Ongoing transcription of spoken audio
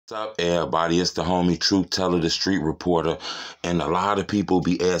What's up, everybody? It's the homie Truth Teller, the street reporter, and a lot of people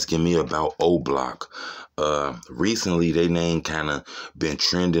be asking me about OBLOCK. Recently, their name kind of been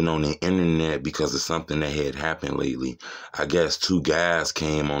trending on the internet because of something that had happened lately. I guess two guys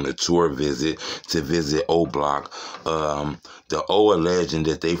came on a tour visit to visit OBLOCK. The old legend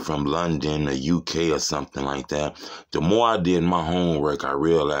that they from London or UK or something like that. The more I did my homework, I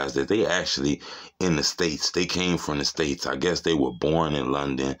realized that they actually in the States. They came from the States. I guess they were born in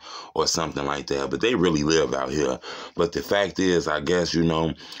London or something like that, but they really live out here. But the fact is, I guess, you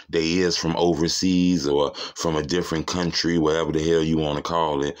know, they is from overseas or from a different country, whatever the hell you want to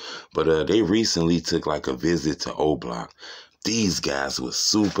call it. But they recently took like a visit to OBLOCK. These guys were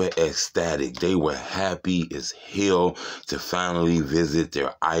super ecstatic. They were happy as hell to finally visit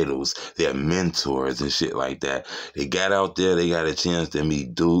their idols, their mentors and shit like that. They got out there. They got a chance to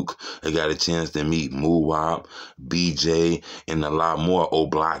meet Duke. They got a chance to meet Muwop, BJ, and a lot more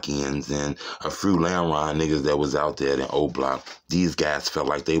OBLOCkians and a few Landron niggas that was out there in OBLOCK. These guys felt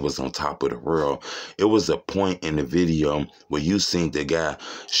like they was on top of the world. It was a point in the video where you seen the guy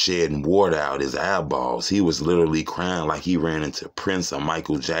shedding water out his eyeballs. He was literally crying like he ran into Prince or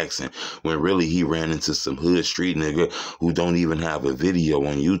Michael Jackson, when really he ran into some hood street nigga who don't even have a video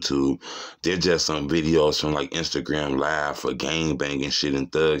on YouTube. They're just some videos from like Instagram Live for gangbanging shit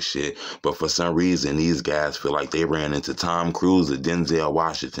and thug shit. But for some reason, these guys feel like they ran into Tom Cruise or Denzel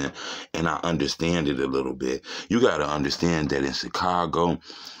Washington. And I understand it a little bit. You got to understand that in Chicago,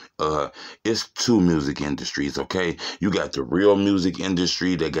 it's two music industries, okay? You got the real music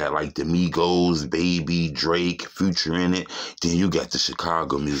industry that got like the Migos, Baby, Drake, Future in it. Then you got the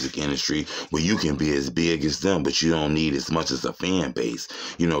Chicago music industry where you can be as big as them, but you don't need as much as a fan base.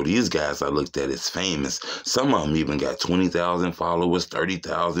 You know, these guys I looked at as famous. Some of them even got 20,000 followers,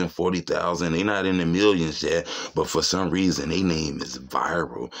 30,000, 40,000. They not in the millions yet, but for some reason, their name is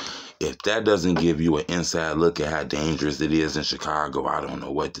viral. If that doesn't give you an inside look at how dangerous it is in Chicago, I don't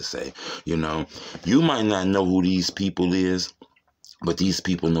know what to say. You know, you might not know who these people is, but these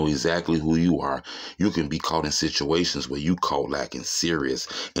people know exactly who you are. You can be caught in situations where you caught lacking serious.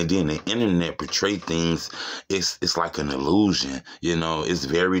 And then the internet portray things, it's like an illusion. You know, it's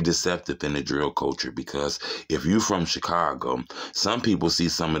very deceptive in the drill culture because if you from Chicago, some people see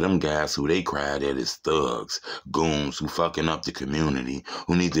some of them guys who they cried at as thugs, goons, who fucking up the community,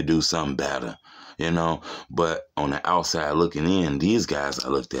 who need to do something better. You know, but on the outside looking in, these guys I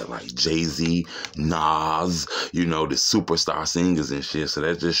looked at like Jay-Z, Nas, you know, the superstar singers and shit. So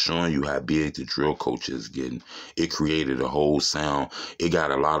that's just showing you how big the drill culture is getting. It created a whole sound. It got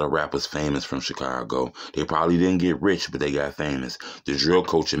a lot of rappers famous from Chicago. They probably didn't get rich, but they got famous. The drill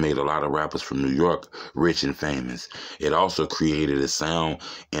culture made a lot of rappers from New York rich and famous. It also created a sound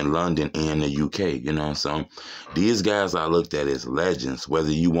in London and the UK, you know. So these guys I looked at as legends,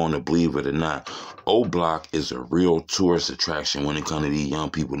 whether you want to believe it or not. OBLOCK is a real tourist attraction when it comes to these young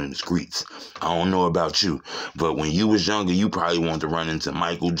people in the streets. I don't know about you, but when you was younger, you probably wanted to run into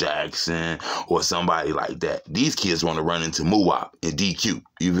Michael Jackson or somebody like that. These kids want to run into Muwop and DQ,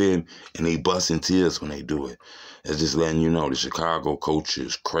 you feel me? And they bust in tears when they do it. It's just letting you know the Chicago culture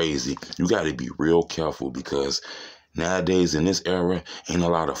is crazy. You got to be real careful because nowadays, in this era, ain't a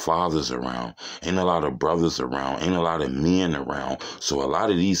lot of fathers around, ain't a lot of brothers around, ain't a lot of men around. So a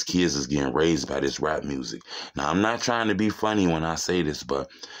lot of these kids is getting raised by this rap music. Now, I'm not trying to be funny when I say this, but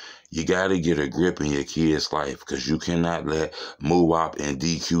you got to get a grip in your kid's life because you cannot let Muwop and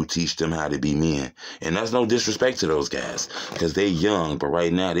DQ teach them how to be men. And that's no disrespect to those guys because they young, but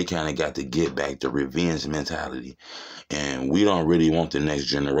right now they kind of got to get back the revenge mentality. And we don't really want the next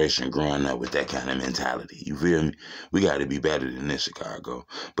generation growing up with that kind of mentality. You feel me? We got to be better than this, Chicago.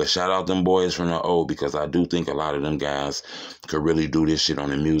 But shout out them boys from the O because I do think a lot of them guys could really do this shit on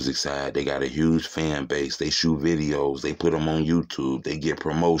the music side. They got a huge fan base. They shoot videos. They put them on YouTube. They get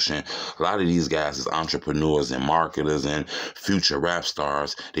promotion. A lot of these guys is entrepreneurs and marketers and future rap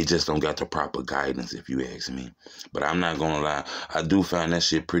stars. They just don't got the proper guidance, if you ask me. But I'm not going to lie. I do find that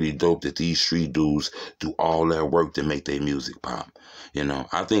shit pretty dope that these street dudes do all that work to make their music pop. You know,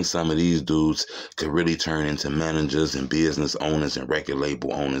 I think some of these dudes could really turn into managers and business owners and record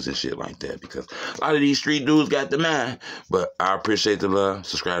label owners and shit like that because a lot of these street dudes got the mind. But I appreciate the love.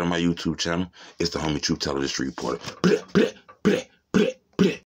 Subscribe to my YouTube channel. It's the homie Truth Teller, the street reporter.